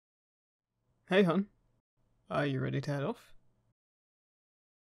Hey, hun. Are you ready to head off?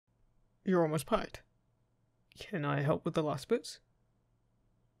 You're almost packed. Can I help with the last bits?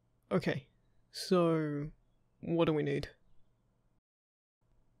 Okay, so what do we need?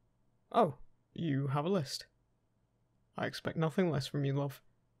 Oh, you have a list. I expect nothing less from you, love.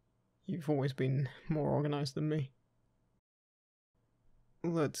 You've always been more organized than me.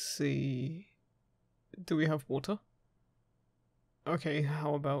 Let's see... Do we have water? Okay,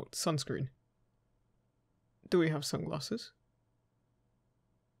 how about sunscreen? Do we have sunglasses?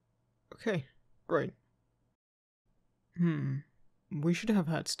 Okay, great. We should have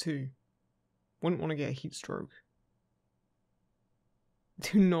hats too. Wouldn't want to get a heat stroke.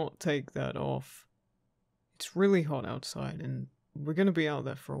 Do not take that off. It's really hot outside and we're gonna be out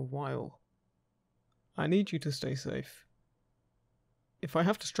there for a while. I need you to stay safe. If I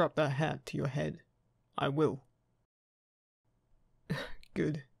have to strap that hat to your head, I will.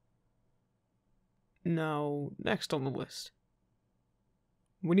 Good. Now, next on the list.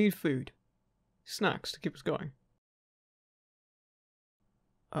 We need food. Snacks to keep us going.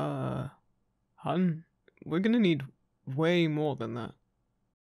 Hun, we're gonna need way more than that.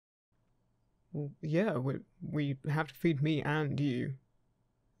 Well, yeah, we have to feed me and you.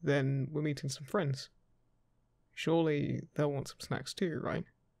 Then we're meeting some friends. Surely they'll want some snacks too, right?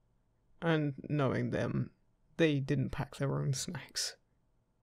 And knowing them, they didn't pack their own snacks.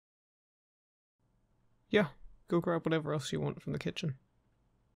 Yeah, go grab whatever else you want from the kitchen.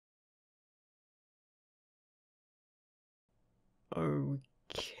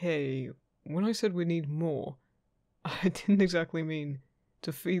 Okay, when I said we need more, I didn't exactly mean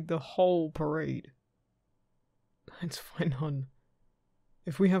to feed the whole parade. It's fine, hon.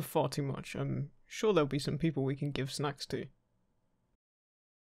 If we have far too much, I'm sure there'll be some people we can give snacks to.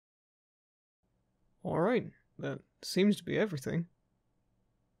 Alright, that seems to be everything.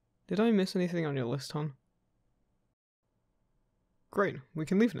 Did I miss anything on your list, hon? Great, we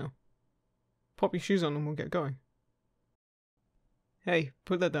can leave now. Pop your shoes on and we'll get going. Hey,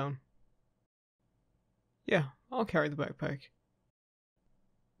 put that down. Yeah, I'll carry the backpack.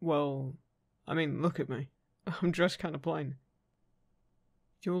 Well, I mean, look at me. I'm dressed kinda plain.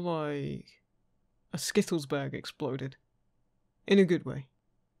 You're like... a Skittles bag exploded. In a good way.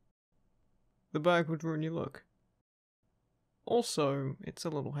 The bag would ruin your look. Also, it's a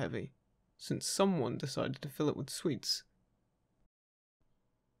little heavy, since someone decided to fill it with sweets.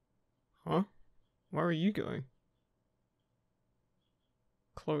 Huh? Where are you going?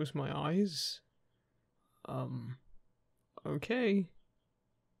 Close my eyes? Okay.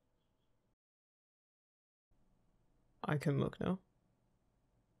 I can look now.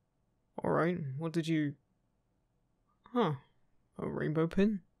 Alright, what did you... Huh, a rainbow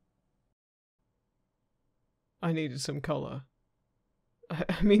pin? I needed some colour.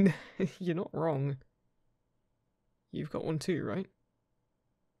 I mean, you're not wrong. You've got one too, right?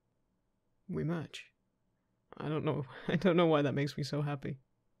 We match. I don't know why that makes me so happy.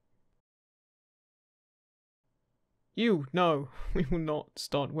 No, we will not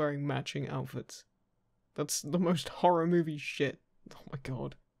start wearing matching outfits. That's the most horror movie shit. Oh my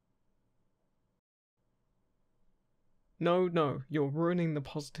god. No, you're ruining the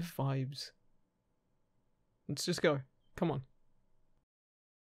positive vibes. Let's just go. Come on.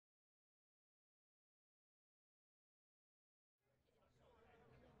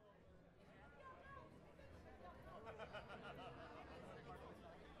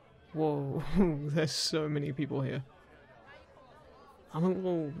 Whoa, there's so many people here. I'm a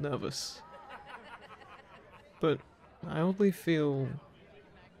little nervous. But I oddly feel...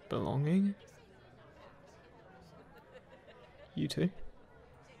 belonging? You too?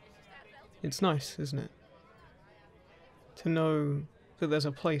 It's nice, isn't it? To know that there's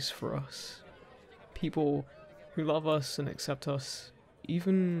a place for us. People who love us and accept us,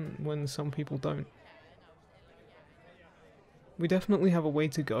 even when some people don't. We definitely have a way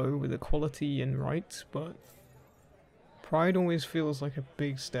to go with equality and rights, but Pride always feels like a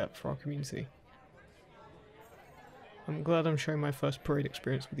big step for our community. I'm glad I'm sharing my first parade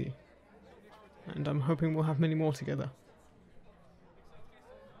experience with you, and I'm hoping we'll have many more together.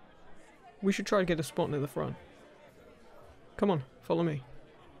 We should try to get a spot near the front. Come on, follow me.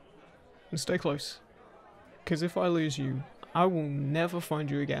 And stay close, because if I lose you, I will never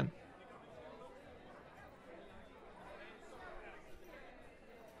find you again.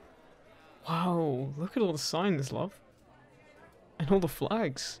 Wow, look at all the signs, love. And all the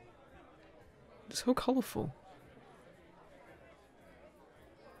flags. It's so colourful.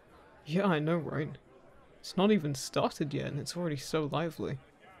 Yeah, I know, right? It's not even started yet and it's already so lively.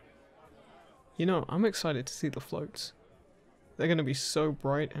 You know, I'm excited to see the floats. They're gonna be so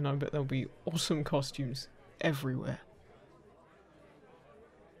bright, and I bet there'll be awesome costumes everywhere.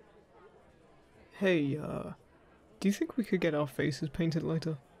 Hey, do you think we could get our faces painted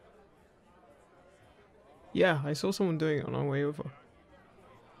later? Yeah, I saw someone doing it on our way over.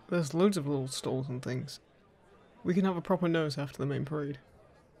 There's loads of little stalls and things. We can have a proper nose after the main parade.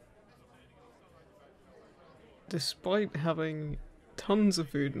 Despite having tons of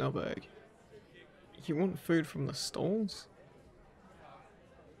food in our bag, you want food from the stalls?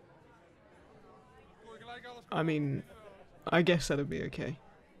 I mean, I guess that'd be okay.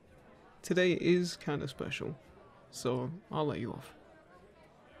 Today is kinda special, so I'll let you off.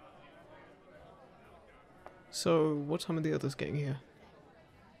 So, what time are the others getting here?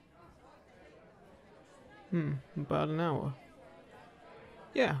 About an hour.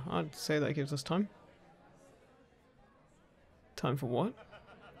 Yeah, I'd say that gives us time. Time for what?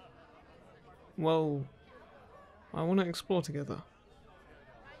 Well, I want to explore together.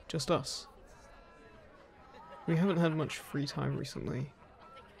 Just us. We haven't had much free time recently,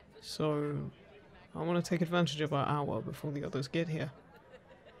 so I want to take advantage of our hour before the others get here.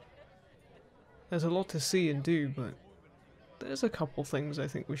 There's a lot to see and do, but there's a couple things I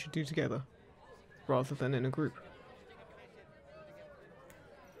think we should do together, rather than in a group.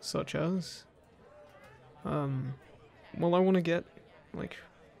 Such as, well, I want to get, like,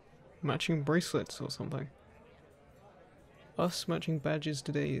 matching bracelets or something. Us matching badges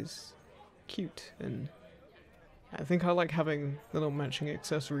today is cute, and I think I like having little matching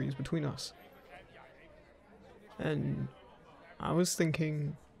accessories between us. And I was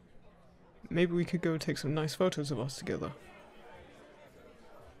thinking maybe we could go take some nice photos of us together.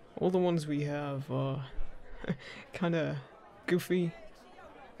 All the ones we have are kinda goofy,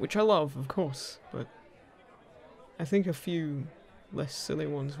 which I love, of course, but I think a few less silly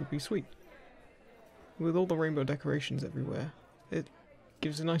ones would be sweet. With all the rainbow decorations everywhere, it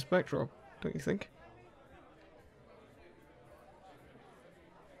gives a nice backdrop, don't you think?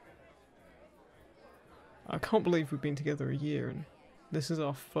 I can't believe we've been together a year, and this is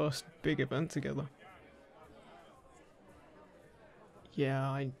our first big event together.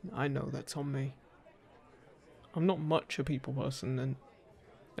 Yeah, I know that's on me. I'm not much a people person, and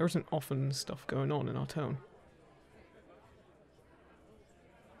there isn't often stuff going on in our town.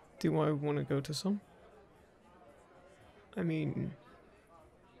 Do I want to go to some? I mean,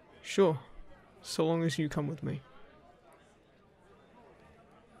 sure, so long as you come with me.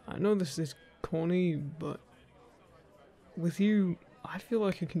 I know this is corny, but with you, I feel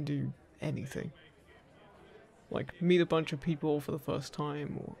like I can do anything. Like, meet a bunch of people for the first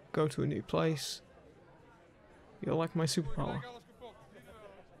time, or go to a new place. You're like my superpower.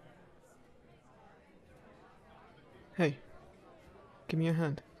 Hey, give me a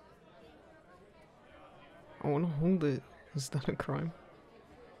hand. I want to hold it. Is that a crime?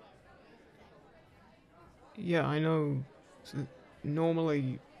 Yeah, I know.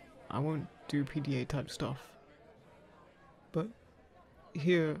 Normally, I won't do PDA type stuff. But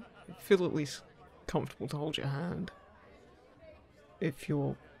here, I feel at least comfortable to hold your hand. If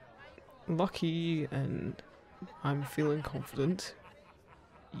you're lucky and I'm feeling confident,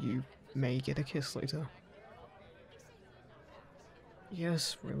 you may get a kiss later.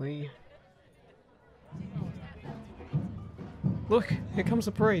 Yes, really. Look, here comes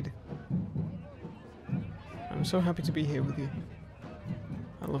the parade. I'm so happy to be here with you.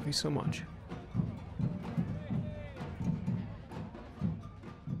 I love you so much.